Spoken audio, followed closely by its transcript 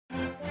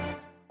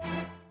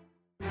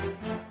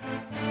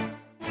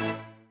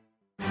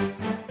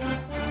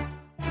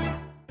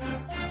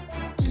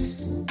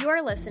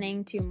are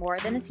listening to More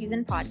Than a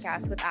Season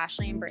podcast with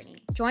Ashley and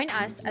Brittany. Join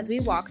us as we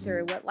walk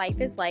through what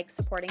life is like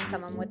supporting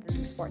someone within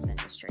the sports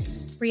industry.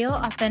 Real,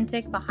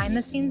 authentic,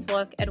 behind-the-scenes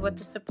look at what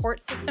the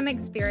support system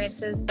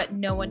experiences but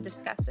no one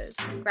discusses.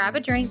 Grab a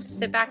drink,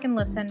 sit back and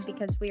listen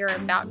because we are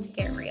about to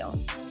get real.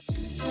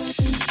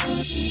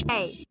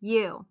 Hey,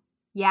 you.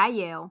 Yeah,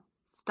 you.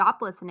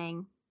 Stop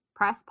listening,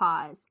 press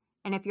pause,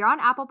 and if you're on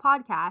Apple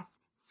Podcasts,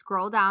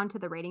 scroll down to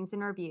the ratings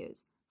and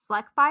reviews.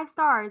 Select 5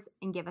 stars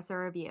and give us a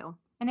review.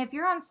 And if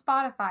you're on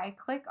Spotify,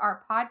 click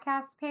our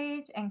podcast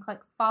page and click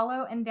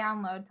follow and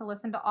download to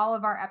listen to all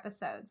of our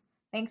episodes.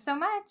 Thanks so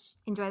much.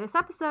 Enjoy this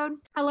episode.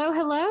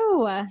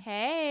 Hello.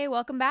 Hey,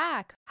 welcome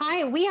back.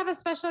 Hi, we have a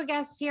special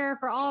guest here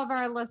for all of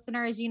our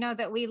listeners. You know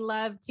that we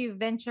love to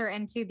venture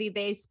into the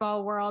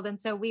baseball world, and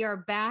so we are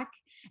back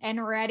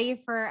and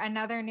ready for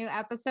another new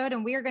episode,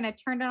 and we are going to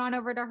turn it on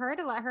over to her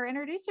to let her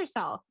introduce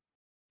herself.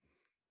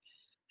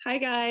 Hi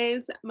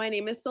guys, my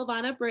name is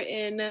Silvana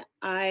Britton.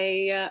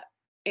 I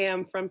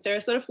am from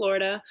Sarasota,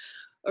 Florida.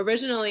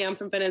 Originally, I'm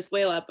from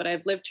Venezuela, but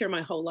I've lived here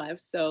my whole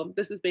life, so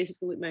this is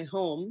basically my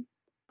home.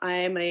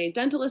 I'm a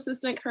dental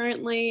assistant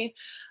currently.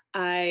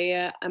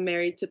 I am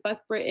married to Buck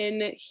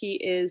Britton. He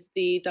is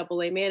the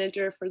AA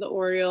manager for the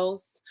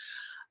Orioles.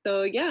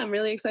 So yeah, I'm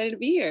really excited to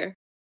be here.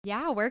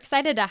 Yeah, we're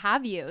excited to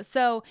have you.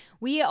 So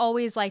we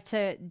always like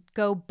to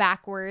go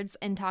backwards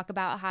and talk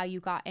about how you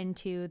got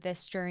into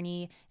this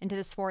journey, into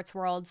the sports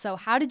world. So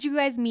how did you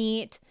guys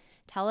meet?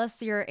 Tell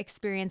us your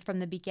experience from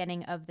the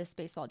beginning of this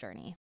baseball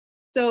journey.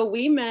 So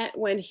we met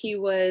when he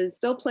was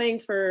still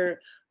playing for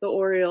the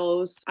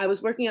Orioles. I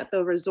was working at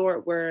the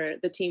resort where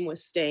the team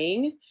was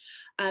staying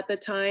at the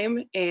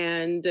time,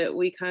 and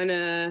we kind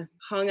of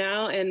hung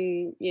out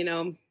and,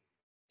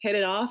 hit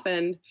it off,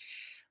 and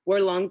we're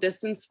long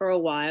distance for a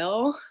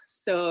while.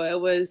 So it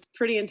was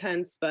pretty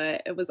intense,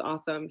 but it was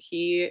awesome.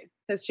 He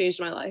has changed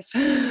my life.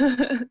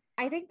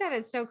 I think that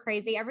is so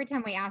crazy. Every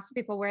time we ask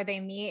people where they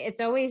meet, it's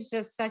always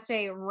just such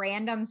a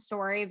random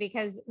story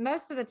because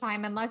most of the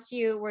time, unless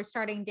you were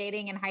starting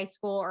dating in high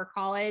school or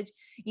college,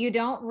 you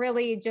don't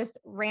really just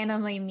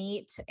randomly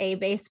meet a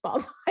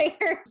baseball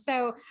player.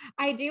 So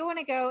I do want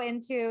to go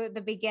into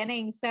the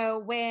beginning.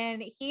 So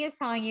when he is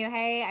telling you,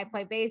 hey, I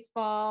play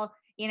baseball,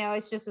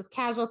 it's just this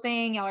casual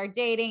thing, y'all are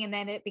dating, and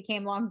then it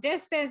became long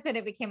distance and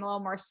it became a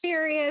little more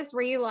serious.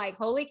 Were you like,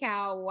 holy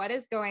cow, what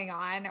is going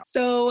on?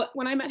 So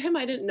when I met him,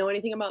 I didn't know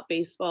anything about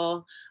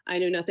baseball. I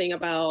knew nothing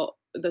about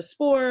the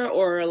sport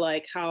or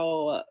like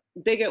how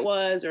big it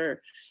was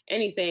or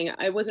anything.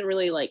 I wasn't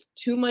really like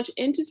too much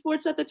into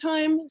sports at the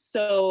time.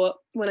 So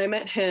when I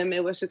met him,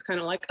 it was just kind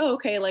of like, oh,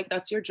 okay, like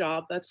that's your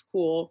job. That's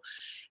cool.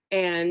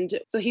 And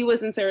so he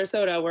was in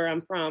Sarasota, where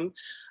I'm from,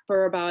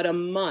 for about a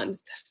month.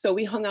 So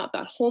we hung out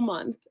that whole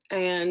month,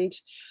 and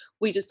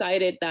we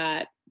decided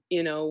that,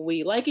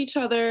 we like each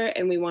other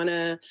and we want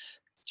to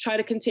try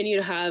to continue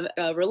to have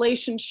a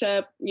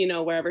relationship,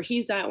 wherever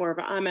he's at,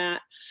 wherever I'm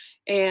at.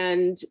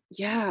 And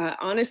yeah,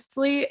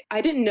 honestly,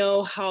 I didn't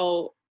know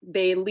how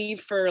they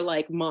leave for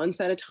like months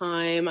at a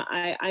time.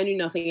 I knew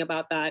nothing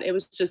about that. It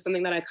was just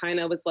something that I kind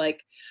of was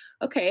like,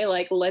 okay,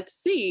 like,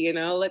 let's see,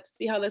 let's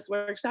see how this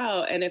works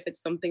out. And if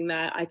it's something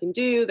that I can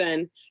do,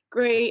 then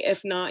great.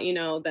 If not,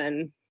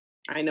 then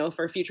I know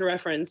for future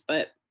reference.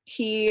 But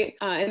he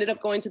ended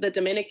up going to the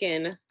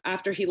Dominican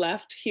after he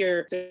left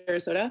here,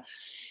 Sarasota,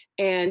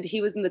 and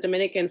he was in the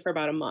Dominican for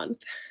about a month.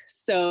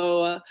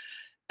 So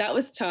that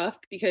was tough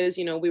because,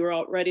 we were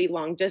already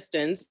long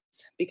distance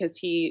because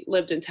he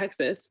lived in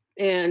Texas,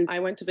 and I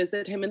went to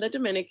visit him in the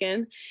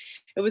Dominican.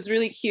 It was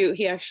really cute.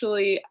 He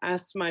actually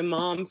asked my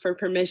mom for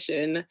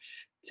permission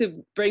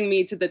to bring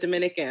me to the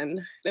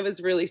Dominican. It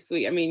was really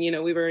sweet. I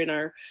mean, we were in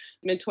our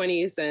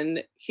mid-20s,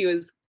 and he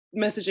was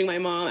messaging my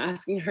mom,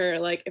 asking her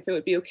like if it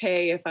would be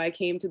okay if I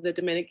came to the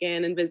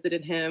Dominican and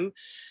visited him.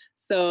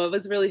 So it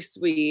was really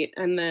sweet.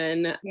 And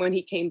then when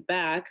he came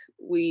back,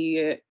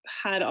 we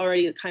had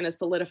already kind of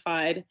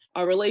solidified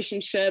our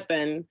relationship.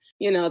 And,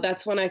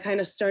 that's when I kind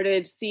of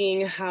started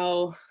seeing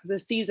how the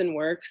season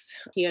works.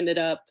 He ended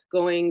up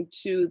going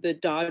to the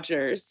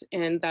Dodgers,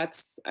 and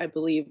that's, I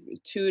believe,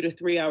 2 to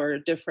 3 hour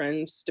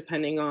difference,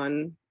 depending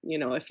on,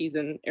 if he's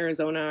in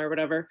Arizona or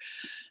whatever.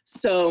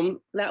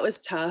 So that was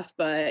tough,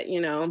 but,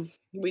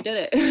 we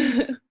did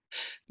it.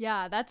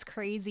 Yeah, that's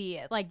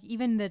crazy. Like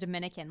even the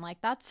Dominican,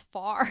 like that's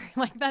far.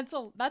 Like that's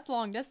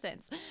long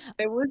distance.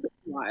 It was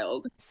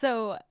wild.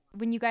 So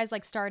when you guys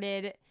like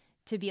started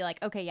to be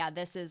like, okay, yeah,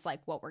 this is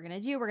like what we're going to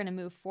do. We're going to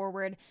move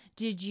forward.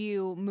 Did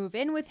you move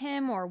in with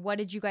him, or what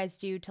did you guys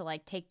do to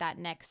like take that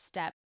next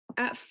step?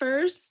 At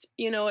first,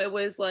 it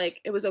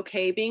was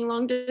okay being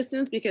long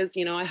distance because,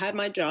 I had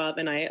my job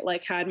and I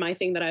like had my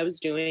thing that I was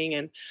doing,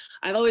 and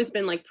I've always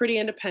been like pretty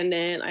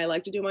independent. I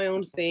like to do my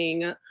own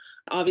thing.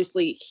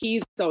 Obviously,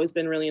 he's always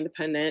been really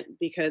independent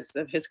because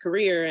of his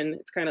career, and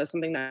it's kind of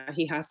something that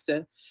he has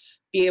to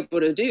be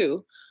able to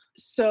do.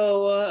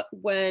 So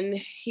when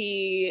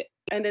he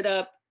ended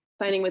up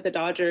signing with the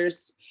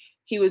Dodgers,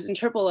 he was in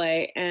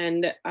AAA,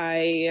 and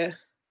I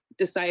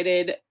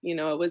decided,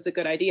 it was a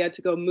good idea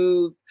to go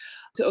move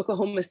to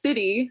Oklahoma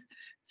City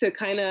to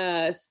kind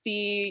of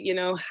see,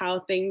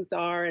 how things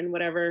are and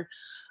whatever.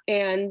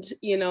 And,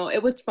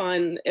 it was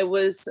fun. It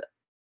was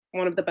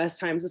one of the best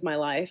times of my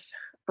life,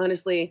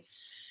 honestly.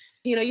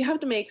 You have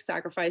to make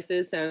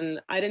sacrifices,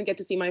 and I didn't get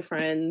to see my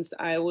friends.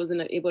 I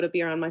wasn't able to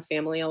be around my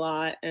family a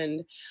lot,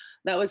 and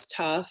that was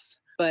tough,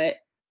 but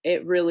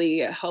it really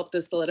helped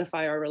us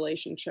solidify our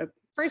relationship.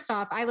 First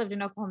off, I lived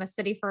in Oklahoma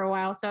City for a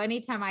while, so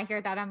anytime I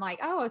hear that, I'm like,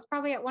 oh, it's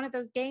probably at one of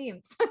those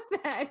games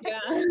that,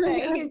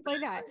 that you play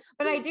that.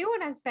 But I do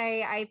want to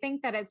say, I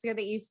think that it's good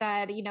that you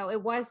said,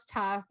 it was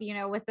tough,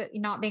 with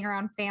not being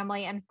around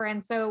family and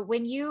friends. So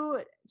when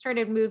you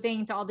started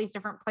moving to all these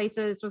different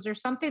places, was there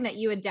something that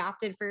you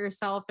adapted for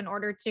yourself in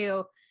order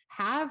to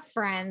have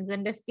friends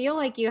and to feel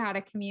like you had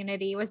a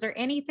community? Was there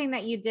anything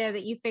that you did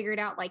that you figured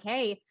out like,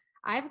 hey,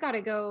 I've got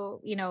to go,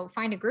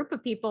 find a group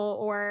of people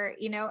or,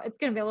 it's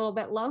going to be a little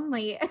bit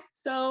lonely?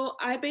 So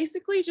I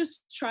basically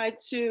just tried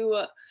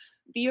to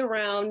be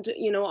around,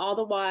 all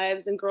the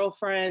wives and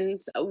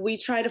girlfriends. We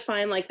try to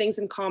find like things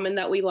in common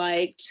that we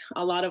liked.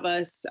 A lot of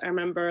us, I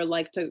remember,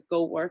 like to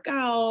go work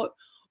out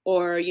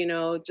or,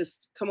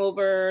 just come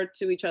over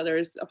to each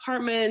other's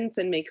apartments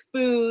and make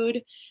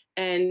food.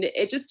 And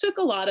it just took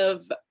a lot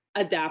of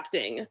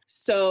adapting.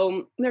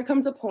 So there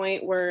comes a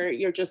point where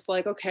you're just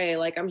like, okay,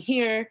 like I'm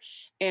here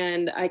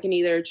and I can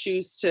either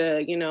choose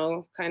to,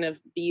 kind of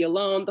be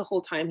alone the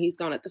whole time he's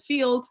gone at the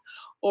field,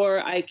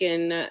 or I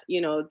can,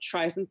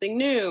 try something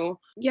new.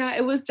 Yeah,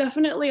 it was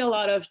definitely a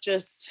lot of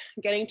just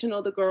getting to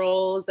know the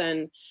girls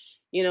and,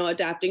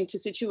 adapting to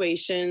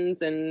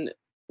situations and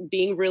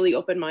being really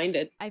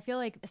open-minded. I feel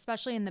like,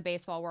 especially in the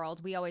baseball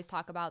world, we always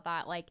talk about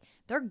that. Like,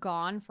 they're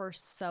gone for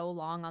so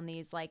long on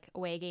these like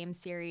away game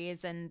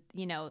series. And,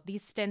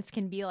 these stints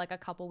can be like a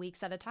couple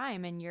weeks at a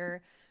time. And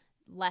you're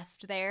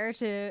left there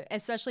to,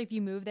 especially if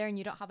you move there and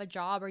you don't have a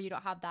job or you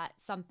don't have that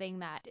something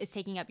that is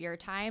taking up your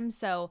time.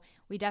 So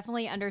we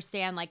definitely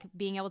understand like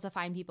being able to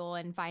find people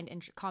and find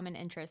common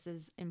interests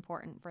is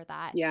important for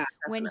that. Yeah.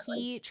 Definitely. When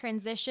he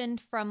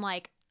transitioned from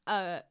like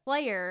a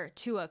player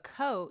to a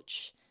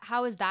coach,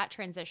 how has that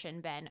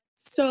transition been?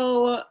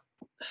 So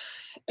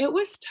it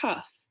was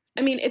tough.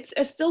 I mean, it's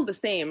still the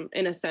same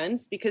in a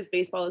sense because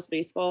baseball is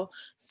baseball.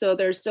 So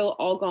they're still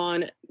all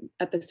gone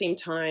at the same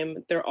time.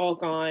 They're all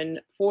gone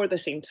for the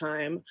same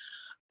time.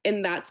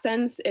 In that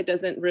sense, it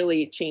doesn't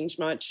really change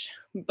much.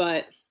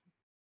 But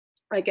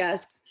I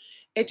guess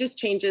it just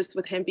changes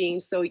with him being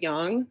so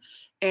young.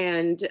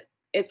 And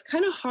it's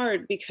kind of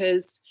hard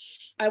because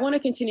I want to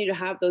continue to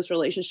have those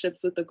relationships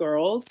with the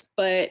girls.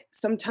 But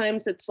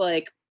sometimes it's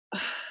like,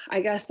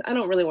 I guess I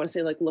don't really want to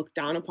say like looked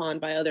down upon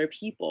by other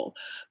people,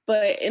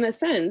 but in a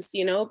sense,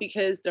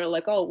 because they're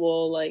like, oh,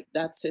 well, like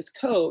that's his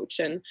coach.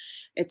 And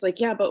it's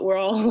like, yeah, but we're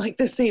all like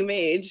the same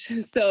age.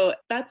 So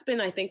that's been,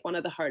 I think, one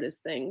of the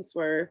hardest things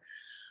where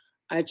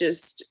I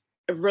just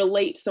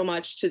relate so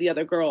much to the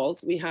other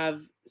girls. We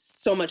have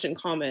so much in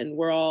common.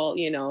 We're all,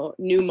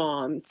 new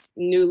moms,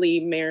 newly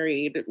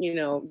married,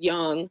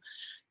 young.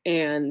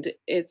 And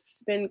it's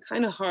been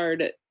kind of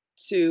hard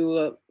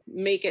to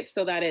make it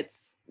so that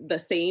it's the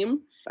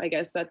same. I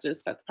guess that's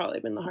probably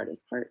been the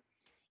hardest part.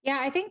 Yeah,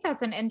 I think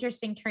that's an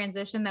interesting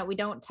transition that we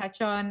don't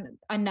touch on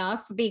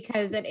enough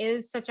because it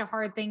is such a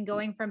hard thing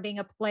going from being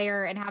a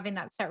player and having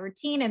that set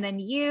routine and then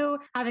you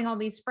having all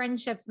these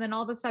friendships. And then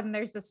all of a sudden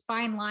there's this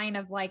fine line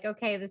of like,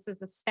 okay, this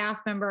is a staff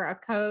member, a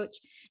coach,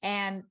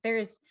 and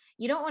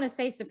you don't want to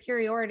say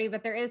superiority,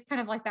 but there is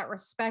kind of like that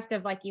respect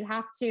of like, you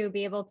have to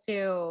be able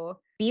to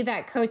be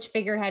that coach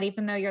figurehead,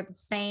 even though you're the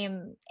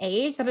same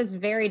age. That is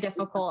very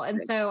difficult.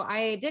 And so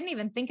I didn't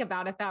even think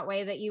about it that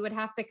way, that you would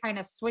have to kind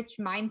of switch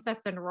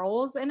mindsets and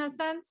roles in a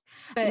sense.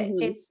 But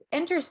it's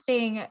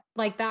interesting,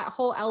 like that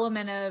whole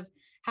element of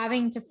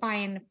having to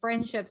find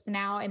friendships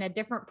now in a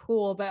different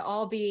pool, but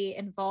all be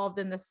involved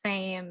in the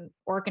same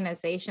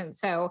organization.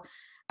 So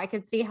I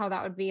could see how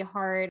that would be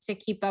hard to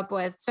keep up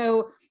with.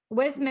 So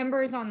with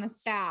members on the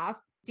staff,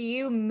 do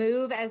you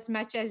move as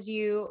much as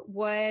you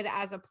would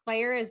as a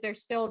player? Is there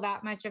still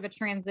that much of a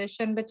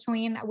transition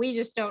between? We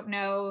just don't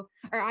know,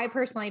 or I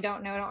personally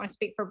don't know, I don't want to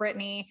speak for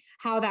Brittany,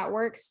 how that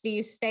works. Do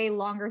you stay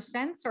longer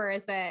stints or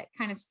is it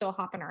kind of still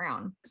hopping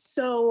around?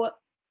 So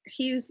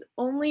he's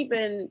only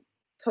been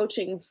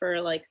coaching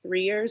for like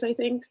 3 years, I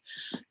think.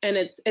 And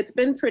it's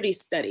been pretty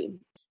steady.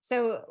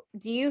 So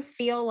do you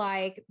feel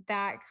like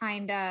that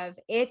kind of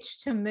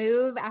itch to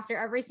move after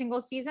every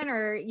single season,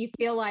 or you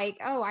feel like,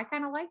 oh, I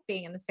kind of like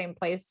being in the same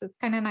place? It's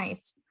kind of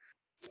nice.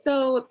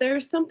 So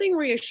there's something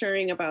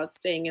reassuring about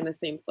staying in the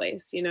same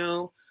place.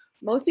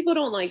 Most people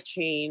don't like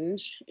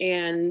change,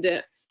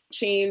 and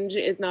change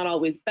is not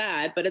always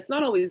bad, but it's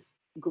not always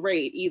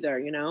great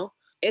either.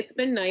 It's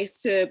been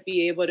nice to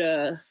be able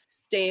to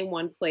stay in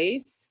one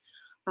place.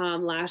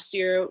 Last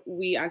year,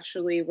 we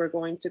actually were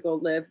going to go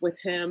live with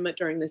him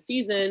during the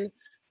season,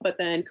 but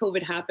then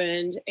COVID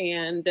happened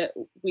and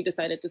we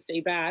decided to stay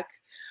back.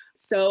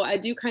 So I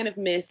do kind of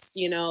miss,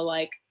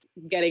 like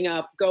getting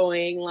up,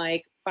 going,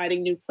 like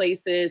finding new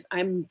places.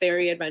 I'm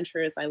very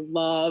adventurous. I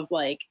love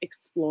like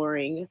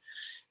exploring.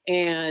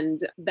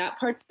 And that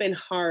part's been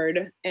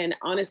hard. And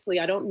honestly,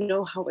 I don't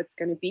know how it's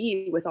going to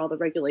be with all the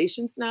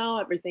regulations now,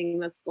 everything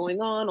that's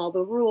going on, all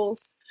the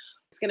rules.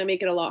 It's going to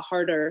make it a lot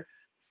harder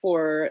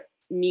for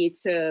me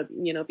to,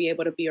 be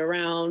able to be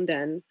around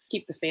and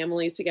keep the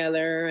families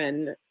together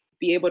and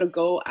be able to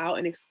go out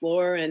and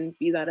explore and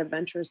be that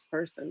adventurous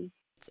person.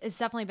 It's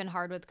definitely been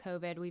hard with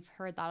COVID. We've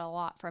heard that a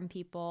lot from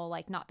people,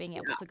 like not being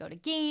able Yeah. to go to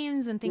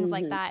games and things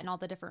like that and all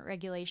the different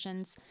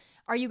regulations.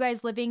 Are you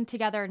guys living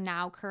together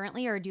now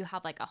currently, or do you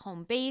have like a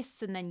home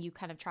base and then you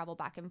kind of travel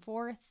back and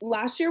forth?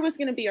 Last year was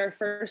going to be our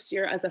first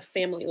year as a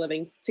family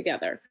living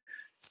together.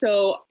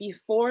 So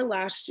before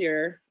last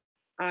year,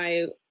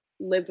 I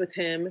lived with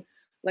him,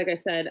 like I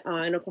said,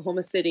 in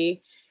Oklahoma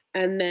City.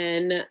 And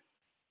then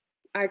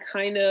I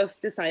kind of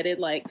decided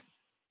like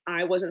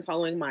I wasn't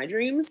following my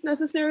dreams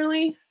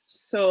necessarily.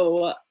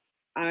 So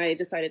I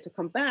decided to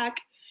come back,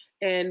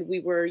 and we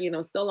were,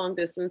 still long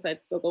distance.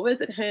 I'd still go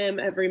visit him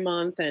every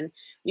month. And,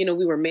 we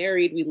were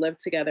married, we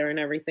lived together and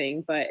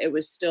everything, but it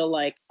was still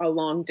like a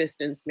long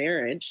distance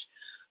marriage.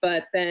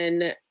 But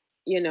then,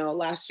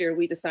 last year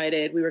we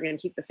decided we were going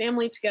to keep the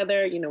family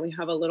together. We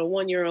have a little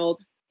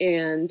 1-year-old,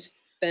 and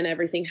then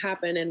everything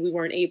happened and we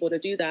weren't able to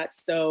do that.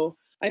 So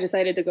I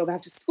decided to go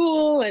back to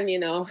school and,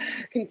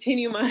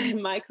 continue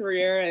my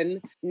career.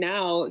 And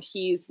now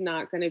he's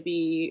not going to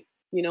be,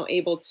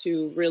 able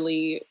to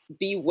really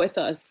be with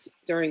us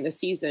during the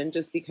season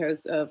just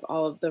because of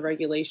all of the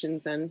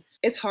regulations. And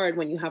it's hard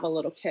when you have a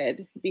little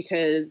kid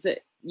because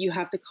you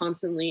have to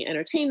constantly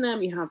entertain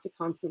them. You have to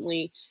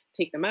constantly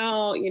take them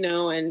out,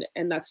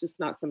 and that's just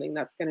not something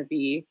that's going to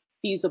be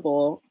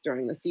feasible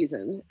during the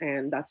season.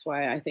 And that's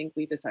why I think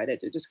we decided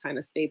to just kind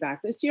of stay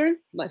back this year,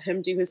 let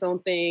him do his own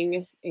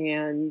thing,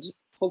 and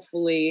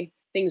hopefully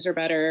things are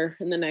better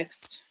in the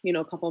next,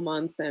 couple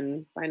months.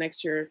 And by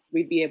next year,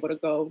 we'd be able to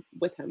go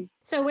with him.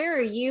 So where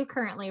are you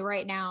currently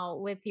right now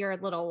with your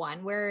little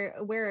one? Where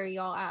are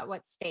y'all at?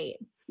 What state?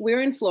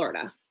 We're in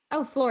Florida.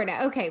 Oh,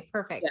 Florida. Okay,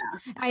 perfect.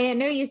 Yeah. I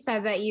know you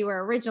said that you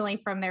were originally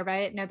from there, but I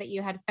didn't know that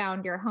you had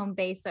found your home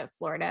base at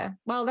Florida.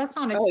 Well, that's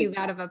not too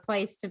bad of a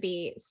place to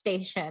be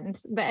stationed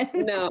then.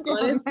 No,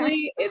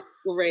 honestly, it's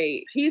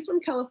great. He's from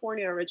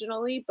California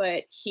originally,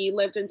 but he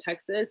lived in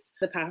Texas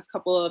the past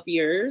couple of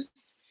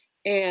years.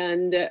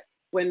 And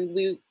when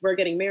we were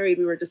getting married,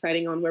 we were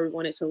deciding on where we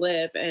wanted to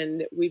live.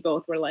 And we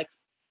both were like,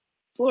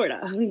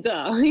 Florida,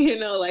 duh,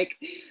 like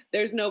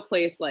there's no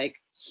place like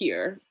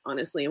here,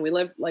 honestly. And we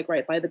live like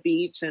right by the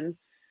beach, and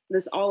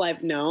this is all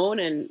I've known,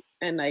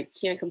 and I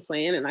can't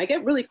complain. And I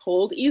get really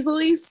cold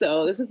easily.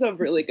 So this is a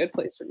really good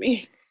place for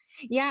me.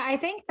 Yeah, I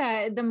think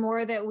that the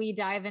more that we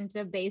dive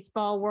into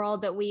baseball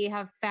world, that we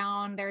have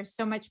found there's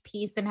so much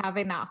peace in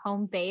having that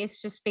home base,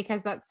 just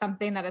because that's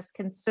something that is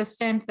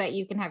consistent, that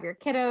you can have your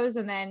kiddos,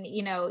 and then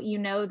you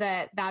know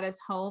that that is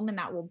home and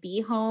that will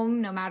be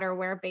home no matter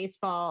where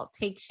baseball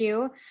takes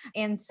you.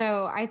 And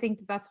so I think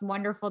that's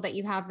wonderful that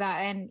you have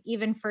that, and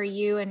even for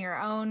you and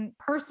your own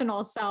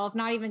personal self,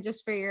 not even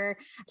just for your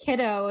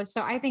kiddo.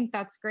 So I think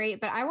that's great.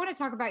 But I want to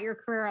talk about your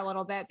career a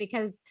little bit,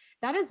 because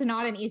that is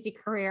not an easy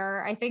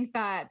career. I think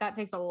that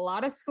takes a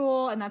lot of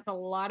school, and that's a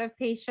lot of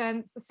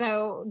patience.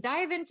 So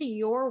dive into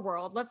your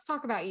world. Let's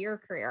talk about your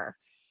career.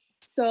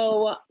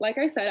 So, like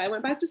I said, I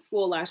went back to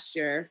school last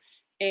year,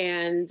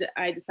 and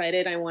I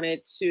decided I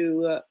wanted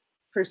to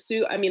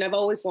pursue, I've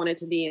always wanted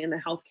to be in the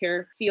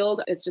healthcare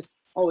field. It's just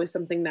always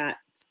something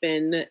that's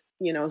been,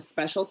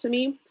 special to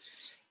me.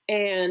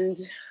 And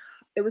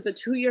it was a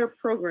 2-year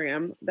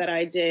program that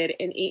I did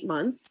in 8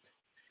 months.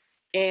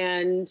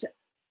 And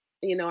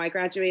I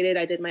graduated,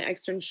 I did my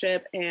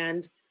externship,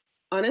 and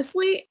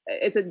honestly,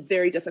 it's a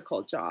very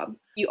difficult job.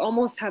 You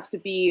almost have to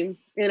be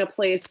in a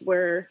place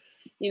where,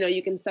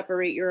 you can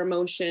separate your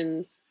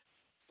emotions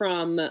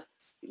from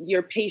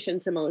your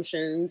patient's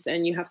emotions,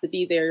 and you have to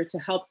be there to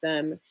help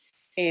them,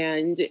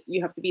 and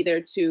you have to be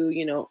there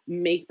to,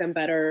 make them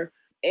better.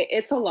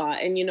 It's a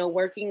lot. And,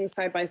 working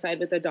side by side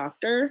with a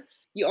doctor,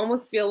 you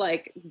almost feel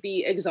like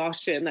the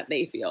exhaustion that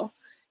they feel,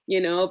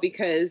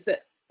 because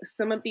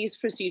some of these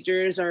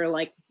procedures are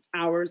like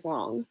hours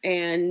long,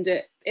 and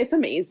it's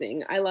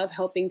amazing. I love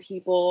helping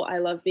people. I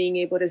love being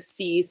able to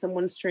see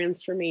someone's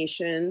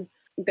transformation.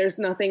 There's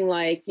nothing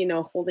like,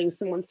 holding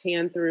someone's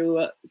hand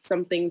through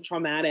something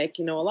traumatic.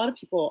 A lot of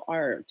people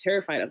are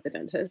terrified of the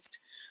dentist,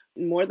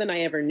 more than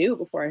I ever knew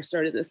before I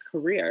started this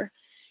career.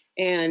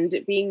 And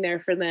being there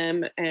for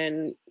them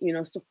and,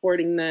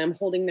 supporting them,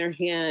 holding their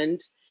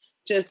hand,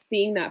 just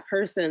being that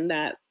person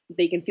that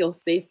they can feel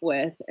safe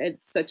with at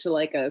such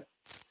a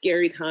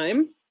scary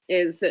time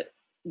is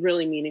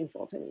really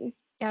meaningful to me.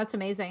 Yeah, it's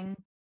amazing.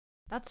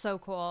 That's so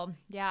cool.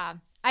 Yeah.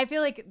 I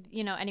feel like,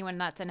 anyone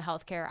that's in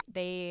healthcare,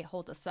 they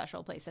hold a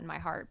special place in my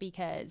heart,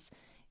 because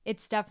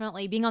it's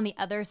definitely being on the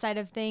other side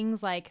of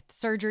things, like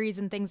surgeries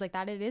and things like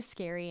that. It is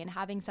scary, and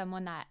having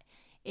someone that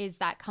is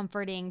that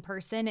comforting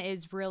person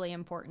is really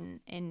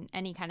important in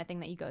any kind of thing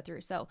that you go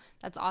through. So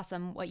that's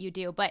awesome what you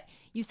do, but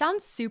you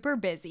sound super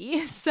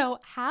busy. So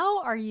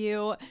how are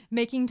you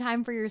making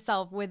time for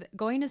yourself with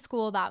going to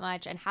school that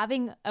much and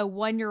having a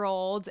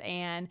 1-year-old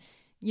and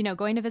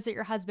going to visit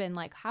your husband,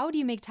 like how do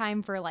you make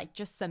time for like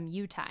just some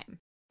you time?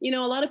 A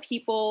lot of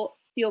people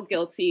feel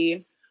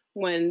guilty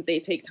when they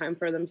take time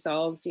for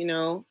themselves.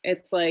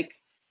 It's like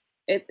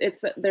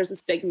it's there's a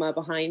stigma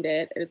behind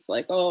it. It's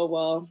like, oh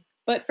well.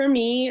 But for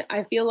me,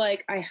 I feel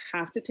like I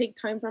have to take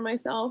time for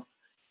myself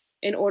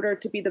in order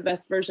to be the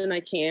best version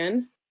I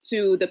can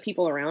to the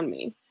people around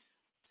me.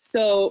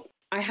 So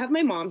I have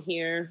my mom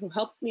here who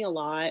helps me a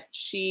lot.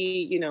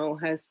 She,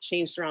 has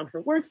changed around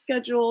her work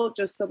schedule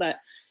just so that,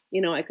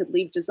 I could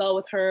leave Giselle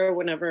with her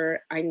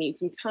whenever I need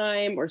some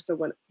time, or so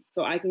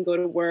I can go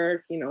to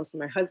work, so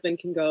my husband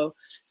can go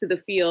to the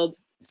field.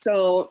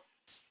 So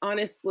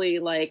honestly,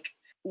 like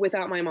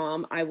without my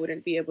mom, I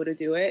wouldn't be able to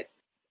do it.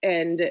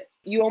 And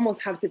you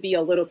almost have to be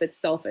a little bit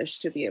selfish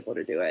to be able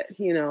to do it,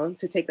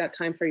 to take that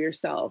time for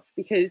yourself.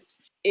 Because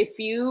if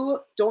you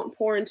don't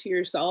pour into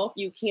yourself,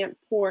 you can't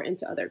pour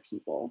into other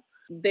people.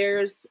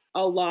 There's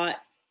a lot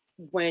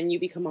when you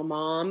become a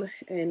mom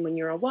and when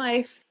you're a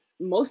wife.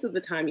 Most of the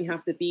time you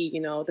have to be,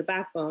 the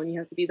backbone. You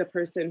have to be the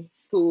person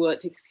who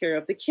takes care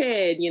of the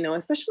kid,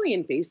 especially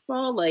in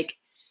baseball. Like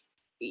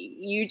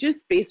you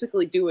just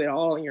basically do it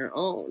all on your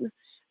own.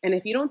 And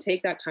if you don't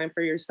take that time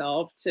for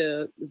yourself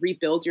to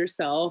rebuild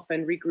yourself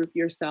and regroup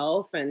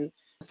yourself and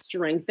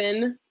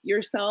strengthen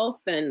yourself,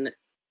 then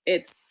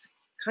it's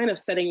kind of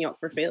setting you up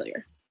for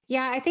failure.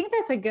 Yeah, I think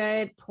that's a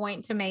good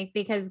point to make,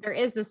 because there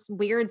is this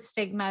weird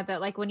stigma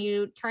that like when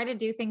you try to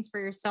do things for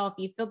yourself,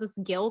 you feel this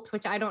guilt,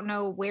 which I don't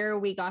know where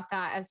we got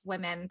that as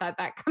women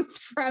that comes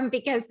from,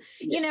 because,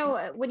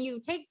 when you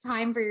take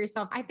time for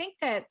yourself, I think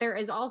that there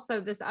is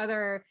also this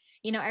other,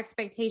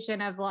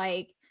 expectation of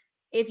like,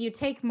 if you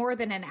take more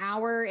than an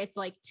hour, it's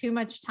like too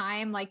much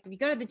time. Like if you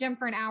go to the gym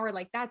for an hour,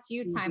 like that's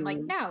you time. Like,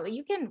 no,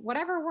 you can,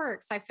 whatever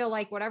works. I feel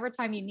like whatever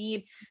time you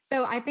need.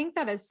 So I think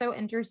that is so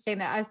interesting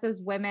that us as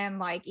women,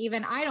 like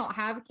even I don't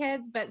have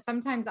kids, but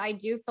sometimes I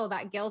do feel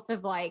that guilt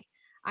of like,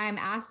 I'm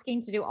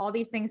asking to do all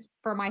these things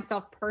for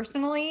myself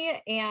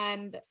personally.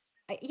 And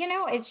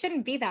it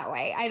shouldn't be that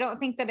way. I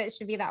don't think that it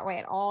should be that way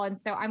at all. And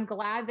so I'm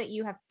glad that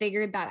you have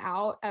figured that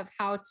out of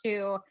how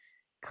to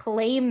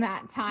claim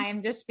that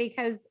time, just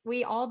because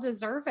we all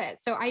deserve it.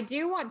 So I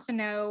do want to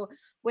know,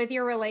 with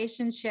your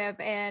relationship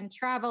and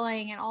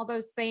traveling and all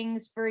those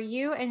things for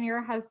you and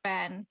your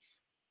husband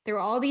through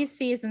all these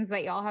seasons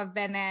that y'all have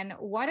been in,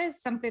 what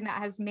is something that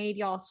has made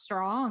y'all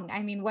strong?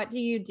 I mean, what do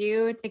you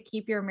do to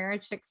keep your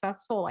marriage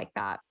successful like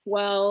that?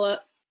 Well,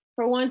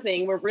 for one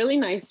thing, we're really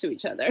nice to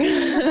each other.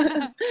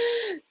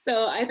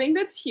 So I think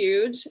that's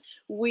huge.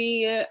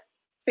 We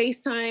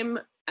FaceTime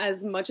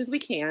as much as we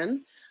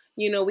can.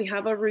 We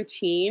have a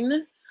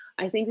routine.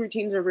 I think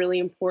routines are really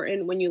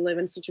important when you live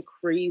in such a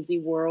crazy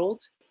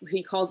world.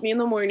 He calls me in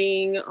the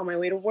morning on my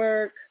way to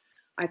work.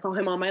 I call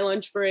him on my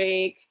lunch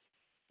break,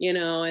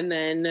 and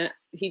then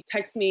he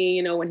texts me,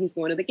 when he's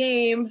going to the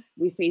game.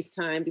 We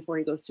FaceTime before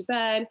he goes to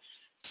bed.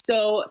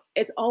 So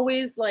it's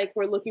always like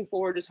we're looking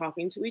forward to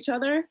talking to each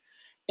other,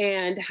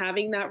 and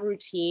having that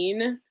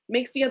routine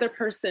makes the other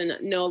person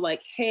know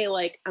like, hey,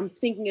 like I'm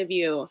thinking of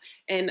you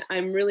and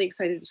I'm really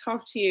excited to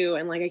talk to you.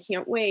 And like, I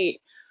can't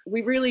wait.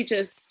 We really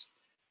just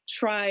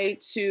try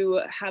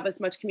to have as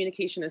much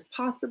communication as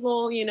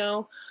possible.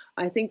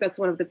 I think that's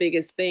one of the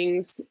biggest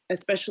things,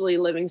 especially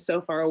living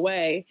so far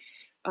away.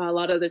 A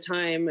lot of the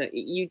time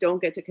you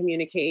don't get to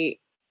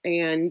communicate,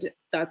 and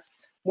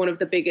that's one of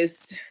the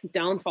biggest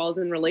downfalls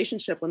in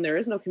relationship, when there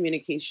is no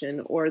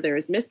communication or there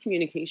is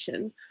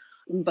miscommunication.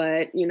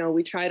 But,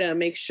 we try to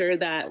make sure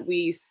that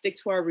we stick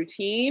to our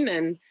routine,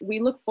 and we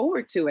look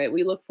forward to it.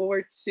 We look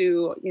forward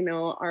to,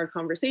 our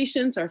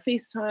conversations, our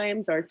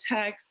FaceTimes, our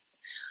texts.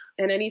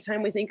 And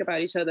anytime we think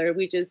about each other,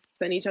 we just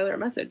send each other a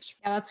message.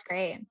 Yeah, that's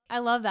great. I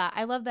love that.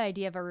 I love the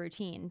idea of a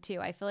routine too.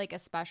 I feel like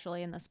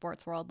especially in the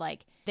sports world,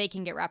 like they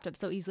can get wrapped up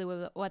so easily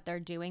with what they're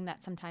doing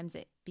that sometimes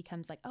it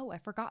becomes like, oh, I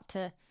forgot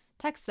to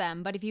text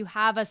them. But if you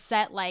have a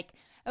set, like,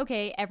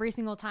 okay, every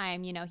single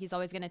time, he's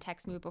always going to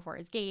text me before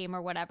his game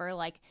or whatever,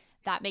 like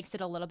that makes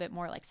it a little bit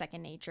more like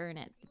second nature, and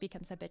it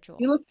becomes habitual.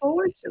 You look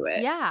forward to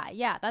it.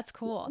 Yeah, that's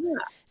cool. Yeah.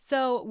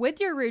 So with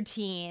your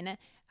routine,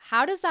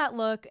 how does that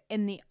look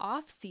in the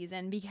off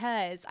season?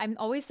 Because I'm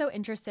always so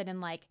interested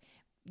in like,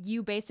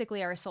 you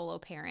basically are a solo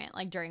parent,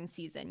 like during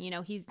season,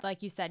 he's,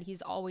 like you said,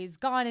 he's always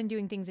gone and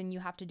doing things, and you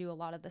have to do a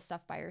lot of the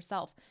stuff by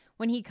yourself.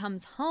 When he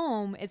comes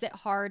home, is it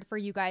hard for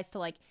you guys to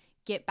like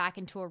get back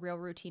into a real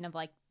routine of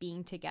like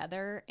being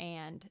together,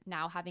 and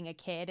now having a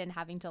kid and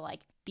having to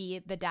like be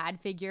the dad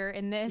figure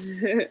in this?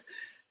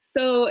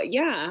 So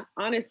yeah,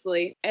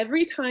 honestly,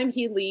 every time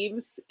he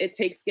leaves, it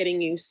takes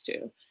getting used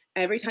to.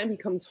 Every time he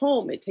comes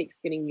home, it takes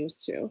getting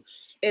used to.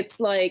 It's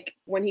like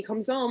when he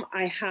comes home,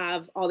 I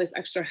have all this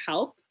extra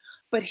help,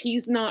 but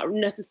he's not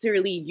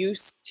necessarily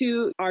used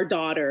to our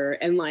daughter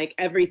and like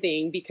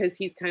everything, because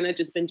he's kind of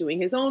just been doing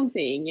his own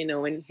thing,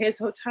 in his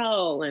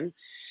hotel and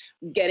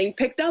getting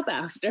picked up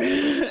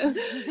after.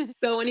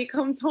 So when he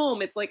comes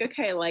home, it's like,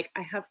 okay, like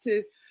I have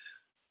to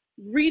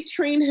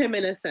retrain him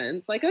in a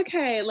sense. Like,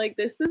 okay, like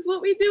this is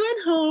what we do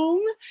at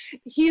home.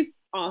 He's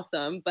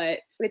awesome, but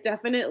it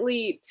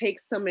definitely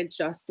takes some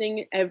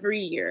adjusting every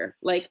year.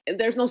 Like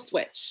there's no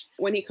switch.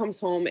 When he comes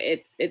home,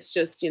 it's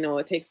just,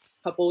 it takes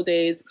a couple of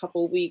days, a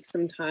couple of weeks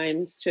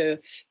sometimes to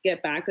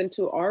get back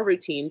into our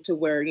routine to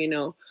where,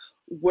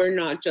 we're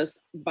not just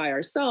by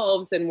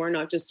ourselves and we're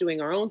not just doing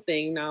our own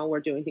thing. Now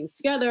we're doing things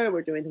together.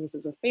 We're doing things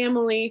as a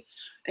family.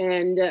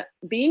 And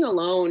being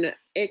alone,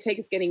 it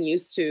takes getting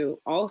used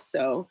to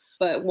also.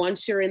 But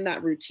once you're in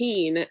that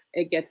routine,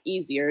 it gets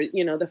easier.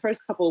 The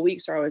first couple of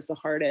weeks are always the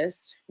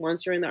hardest.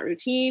 Once you're in that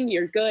routine,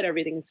 you're good,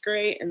 everything's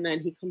great. And then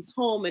he comes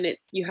home and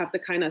you have to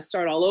kind of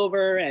start all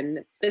over. And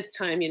this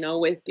time,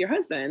 with your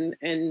husband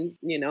and,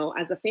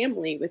 as a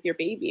family with your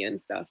baby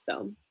and stuff.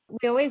 So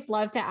we always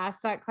love to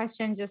ask that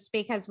question just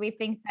because we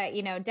think that,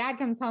 dad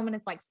comes home and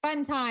it's like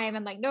fun time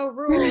and like no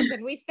rules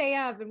and we stay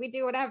up and we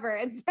do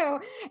whatever.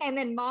 And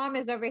then mom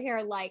is over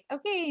here like,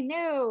 okay,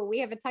 no, we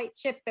have a tight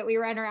ship that we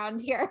run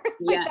around here.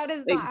 Like that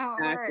is not how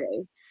it works.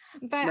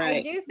 But right.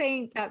 I do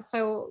think that's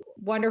so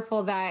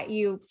wonderful that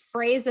you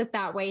phrase it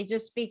that way,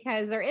 just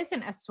because there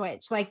isn't a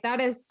switch. Like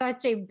that is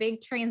such a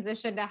big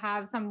transition to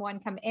have someone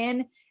come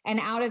in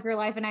and out of your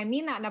life. And I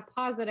mean that in a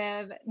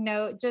positive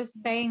note,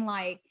 just saying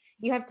like,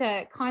 you have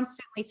to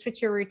constantly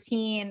switch your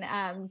routine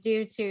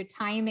due to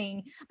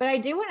timing. But I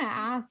do want to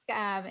ask,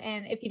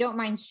 and if you don't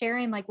mind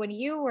sharing, like when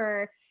you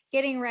were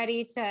getting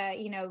ready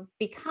to,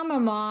 become a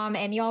mom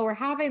and y'all were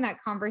having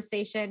that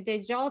conversation,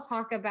 did y'all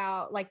talk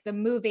about like the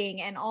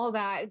moving and all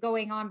that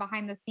going on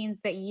behind the scenes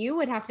that you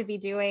would have to be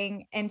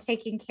doing and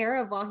taking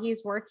care of while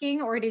he's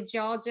working? Or did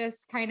y'all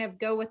just kind of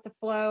go with the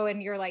flow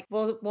and you're like,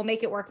 we'll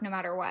make it work no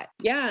matter what?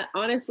 Yeah,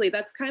 honestly,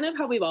 that's kind of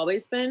how we've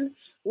always been.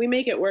 We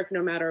make it work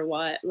no matter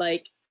what.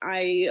 Like,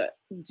 I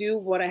do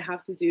what I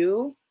have to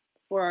do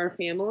for our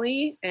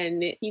family,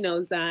 and he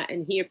knows that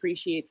and he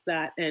appreciates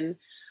that. And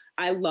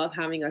I love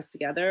having us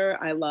together.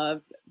 I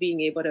love being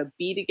able to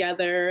be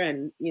together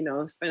and,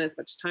 spend as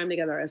much time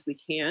together as we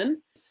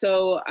can.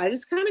 So I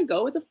just kind of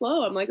go with the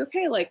flow. I'm like,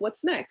 okay, like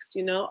what's next?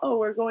 Oh,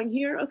 we're going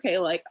here. Okay,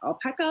 like I'll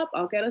pack up,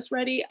 I'll get us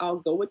ready. I'll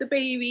go with the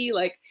baby.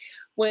 Like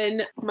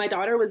when my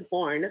daughter was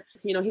born,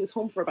 he was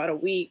home for about a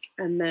week,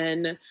 and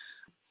then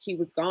he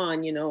was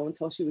gone,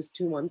 until she was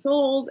 2 months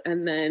old.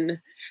 And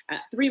then at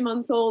 3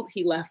 months old,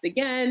 he left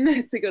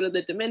again to go to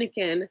the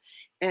Dominican.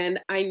 And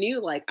I knew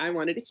like I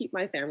wanted to keep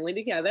my family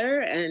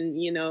together. And,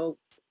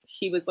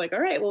 he was like, all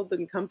right, well,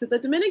 then come to the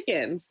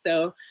Dominican.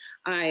 So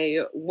I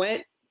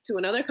went to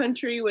another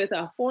country with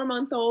a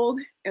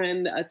 4-month-old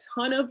and a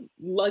ton of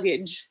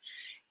luggage.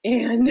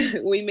 And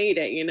we made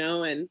it,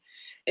 and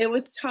it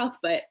was tough,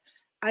 but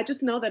I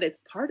just know that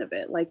it's part of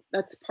it. Like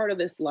that's part of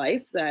this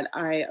life that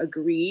I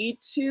agreed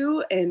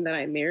to and that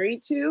I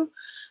married to.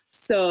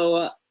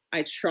 So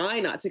I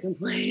try not to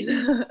complain.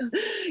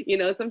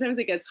 Sometimes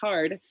it gets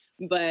hard,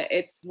 but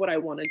it's what I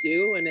want to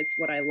do and it's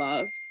what I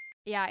love.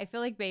 Yeah, I feel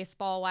like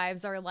baseball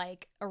wives are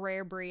like a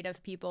rare breed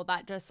of people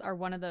that just are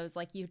one of those,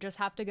 like you just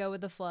have to go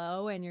with the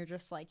flow and you're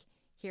just like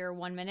here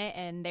 1 minute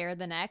and there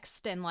the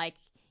next. And like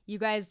you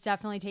guys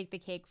definitely take the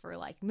cake for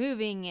like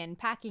moving and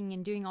packing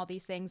and doing all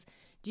these things.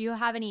 Do you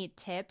have any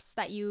tips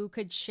that you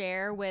could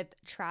share with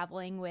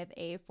traveling with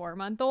a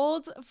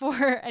 4-month-old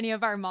for any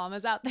of our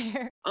mamas out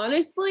there?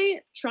 Honestly,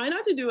 try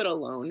not to do it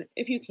alone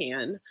if you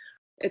can.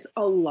 It's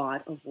a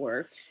lot of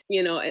work,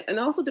 and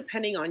also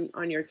depending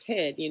on your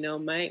kid,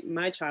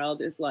 my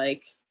child is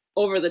like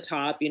over the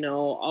top,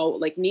 all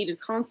like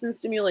needed constant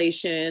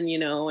stimulation,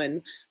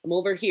 and I'm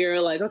over here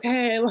like,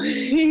 okay,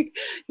 like,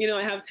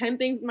 I have 10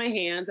 things in my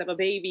hands, I have a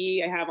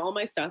baby, I have all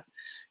my stuff.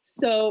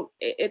 So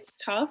it's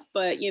tough,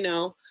 but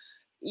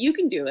you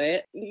can do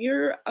it.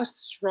 You're a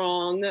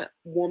strong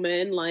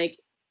woman. Like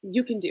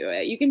you can do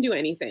it. You can do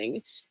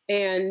anything,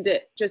 and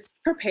just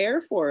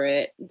prepare for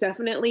it.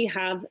 Definitely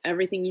have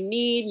everything you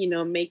need,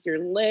 make your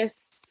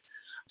lists,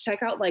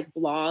 check out like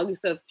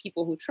blogs of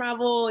people who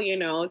travel,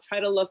 try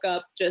to look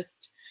up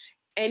just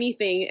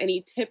anything,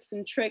 any tips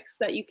and tricks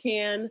that you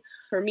can.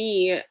 For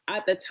me,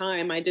 at the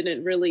time, I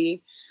didn't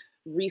really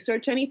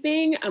research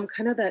anything. I'm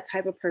kind of that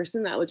type of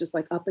person that would just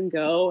like up and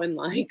go and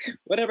like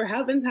whatever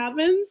happens.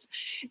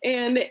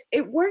 And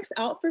it works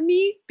out for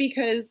me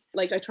because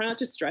like I try not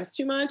to stress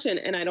too much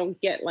and I don't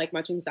get like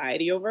much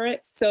anxiety over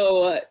it.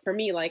 So for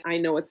me, like I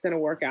know it's going to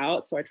work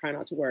out. So I try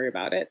not to worry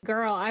about it.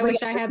 Girl, I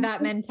wish I had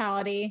that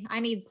mentality. I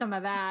need some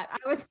of that.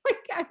 I was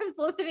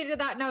listening to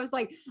that and I was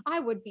like, I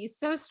would be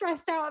so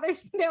stressed out.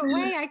 There's no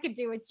way I could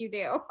do what you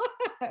do.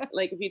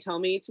 Like if you tell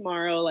me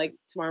tomorrow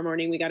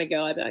morning we got to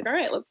go, I'd be like, all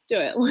right, let's do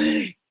it.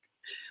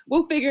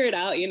 We'll figure it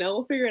out,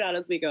 we'll figure it out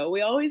as we go.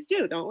 We always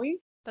do, don't we?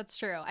 That's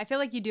true. I feel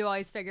like you do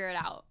always figure it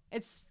out.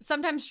 It's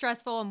sometimes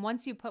stressful, and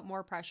once you put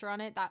more pressure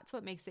on it, that's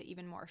what makes it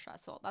even more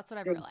stressful. That's what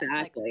I've realized.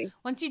 Exactly. Like,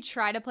 once you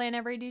try to plan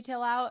every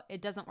detail out,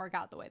 it doesn't work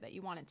out the way that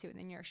you want it to, and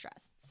then you're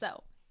stressed.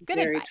 So good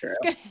Very advice. True.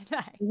 Good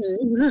advice.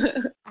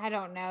 Mm-hmm. I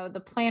don't know, the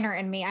planner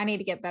in me. I need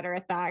to get better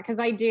at that because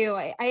I do.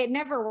 It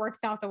never works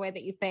out the way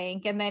that you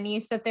think. And then you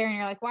sit there and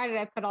you're like, why did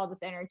I put all this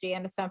energy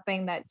into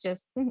something that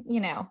just,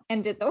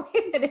 ended the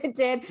way that it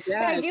did?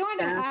 Yeah, But I do want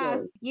to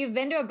exactly. ask, you've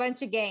been to a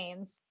bunch of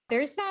games.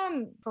 There's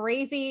some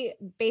crazy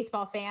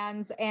baseball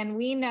fans, and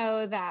we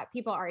know that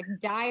people are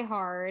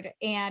diehard.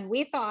 And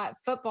we thought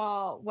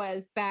football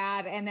was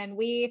bad, and then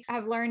we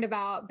have learned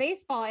about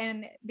baseball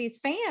and these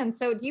fans.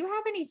 So, do you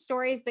have any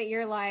stories that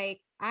you're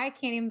like, I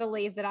can't even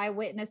believe that I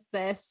witnessed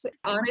this?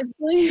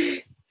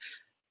 Honestly,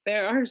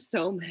 there are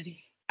so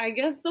many. I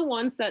guess the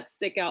ones that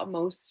stick out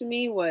most to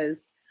me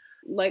was,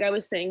 like I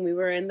was saying, we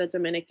were in the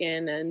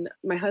Dominican and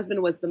my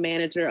husband was the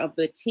manager of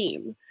the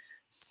team.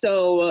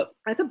 So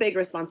that's a big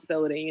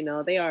responsibility.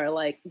 They are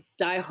like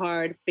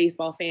diehard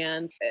baseball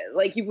fans,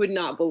 like you would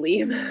not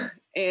believe.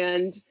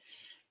 And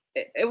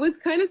it was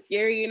kind of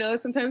scary,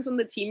 sometimes when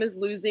the team is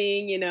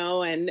losing,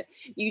 and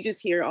you just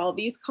hear all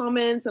these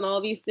comments and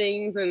all these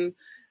things. And,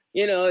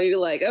 you're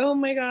like, oh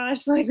my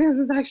gosh, like this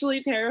is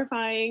actually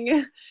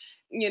terrifying.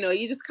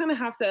 You just kind of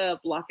have to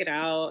block it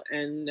out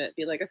and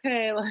be like,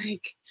 okay,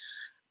 like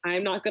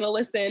I'm not going to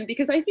listen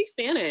because I speak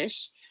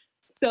Spanish.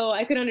 So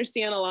I could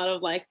understand a lot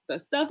of like the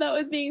stuff that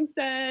was being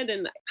said.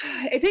 And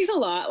it takes a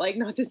lot, like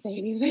not to say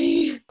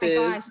anything. Oh my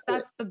gosh,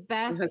 that's the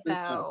best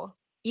though.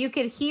 You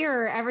could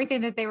hear everything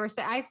that they were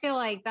saying. I feel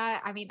like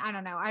that, I mean, I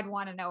don't know. I'd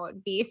want to know what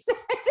would be said.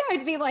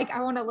 I'd be like, I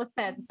want to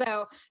listen.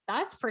 So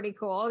that's pretty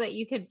cool that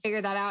you could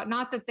figure that out.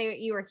 Not that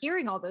you were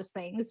hearing all those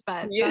things,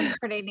 but that's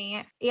pretty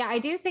neat. Yeah, I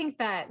do think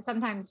that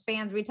sometimes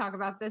fans, we talk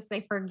about this,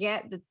 they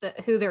forget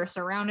that who they're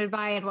surrounded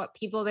by and what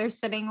people they're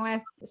sitting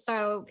with.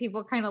 So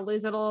people kind of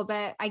lose it a little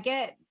bit. I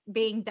get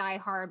being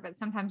diehard, but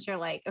sometimes you're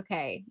like,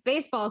 okay,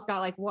 baseball's got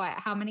like what,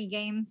 how many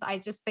games? I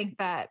just think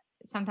that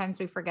sometimes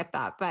we forget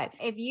that. But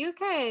if you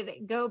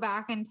could go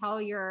back and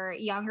tell your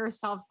younger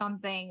self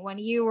something when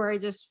you were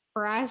just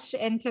fresh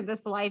into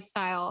this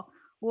lifestyle,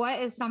 what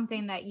is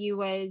something that you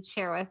would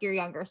share with your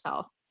younger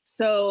self?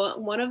 So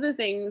one of the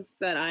things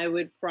that I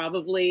would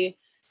probably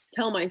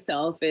tell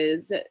myself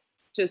is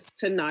just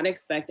to not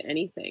expect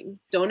anything.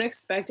 Don't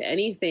expect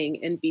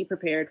anything and be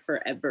prepared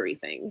for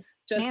everything.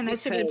 Man, that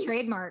should be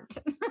trademarked.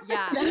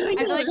 Yeah, I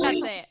feel like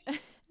that's it.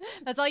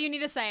 That's all you need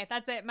to say.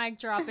 That's it. Mic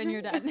drop and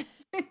you're done.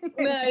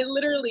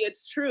 Literally,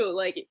 it's true.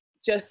 Like,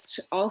 just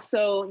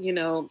also,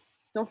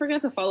 don't forget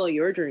to follow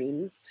your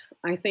dreams.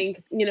 I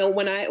think,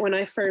 when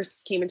I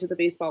first came into the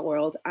baseball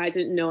world, I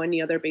didn't know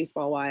any other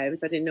baseball wives.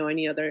 I didn't know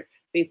any other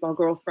baseball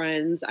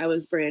girlfriends. I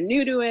was brand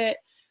new to it.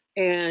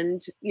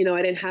 And,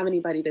 I didn't have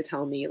anybody to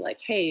tell me like,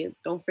 hey,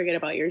 don't forget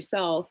about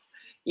yourself.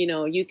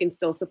 You can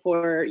still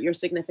support your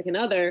significant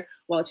other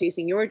while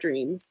chasing your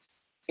dreams.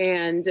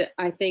 And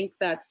I think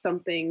that's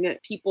something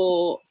that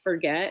people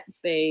forget.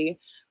 They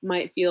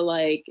might feel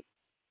like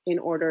in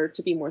order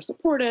to be more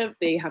supportive,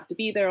 they have to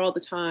be there all the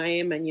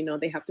time. And,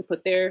 they have to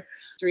put their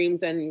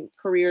dreams and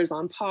careers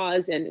on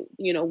pause. And,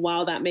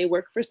 while that may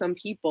work for some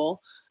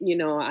people,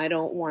 I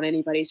don't want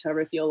anybody to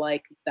ever feel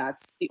like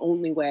that's the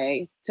only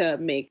way to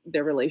make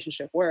their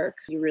relationship work.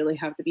 You really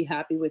have to be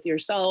happy with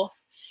yourself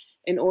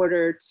in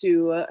order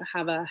to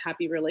have a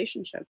happy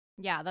relationship.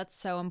 Yeah, that's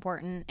so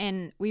important.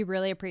 And we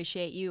really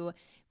appreciate you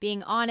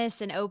being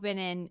honest and open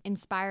and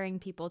inspiring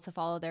people to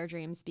follow their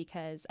dreams,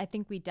 because I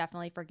think we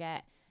definitely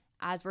forget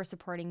as we're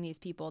supporting these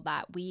people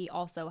that we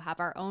also have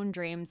our own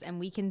dreams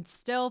and we can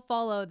still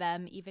follow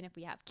them even if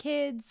we have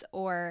kids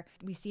or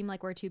we seem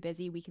like we're too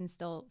busy. We can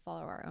still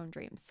follow our own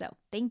dreams. So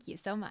thank you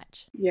so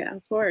much. Yeah,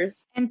 of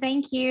course. And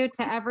thank you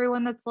to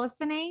everyone that's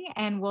listening,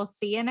 and we'll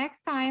see you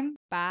next time.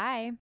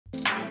 Bye.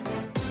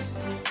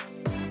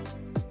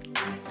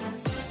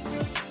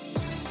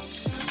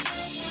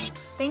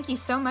 Thank you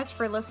so much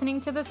for listening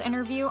to this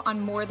interview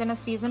on More Than a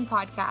Season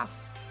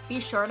podcast.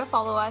 Be sure to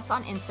follow us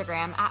on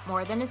Instagram at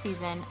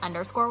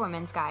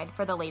morethanAseason_women's guide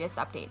for the latest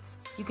updates.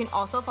 You can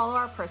also follow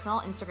our personal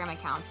Instagram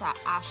accounts at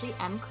Ashley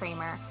M.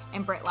 Kramer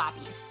and Britt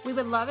Labby. We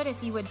would love it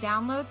if you would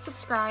download,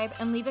 subscribe,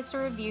 and leave us a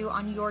review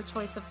on your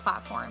choice of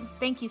platform.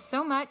 Thank you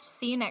so much.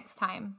 See you next time.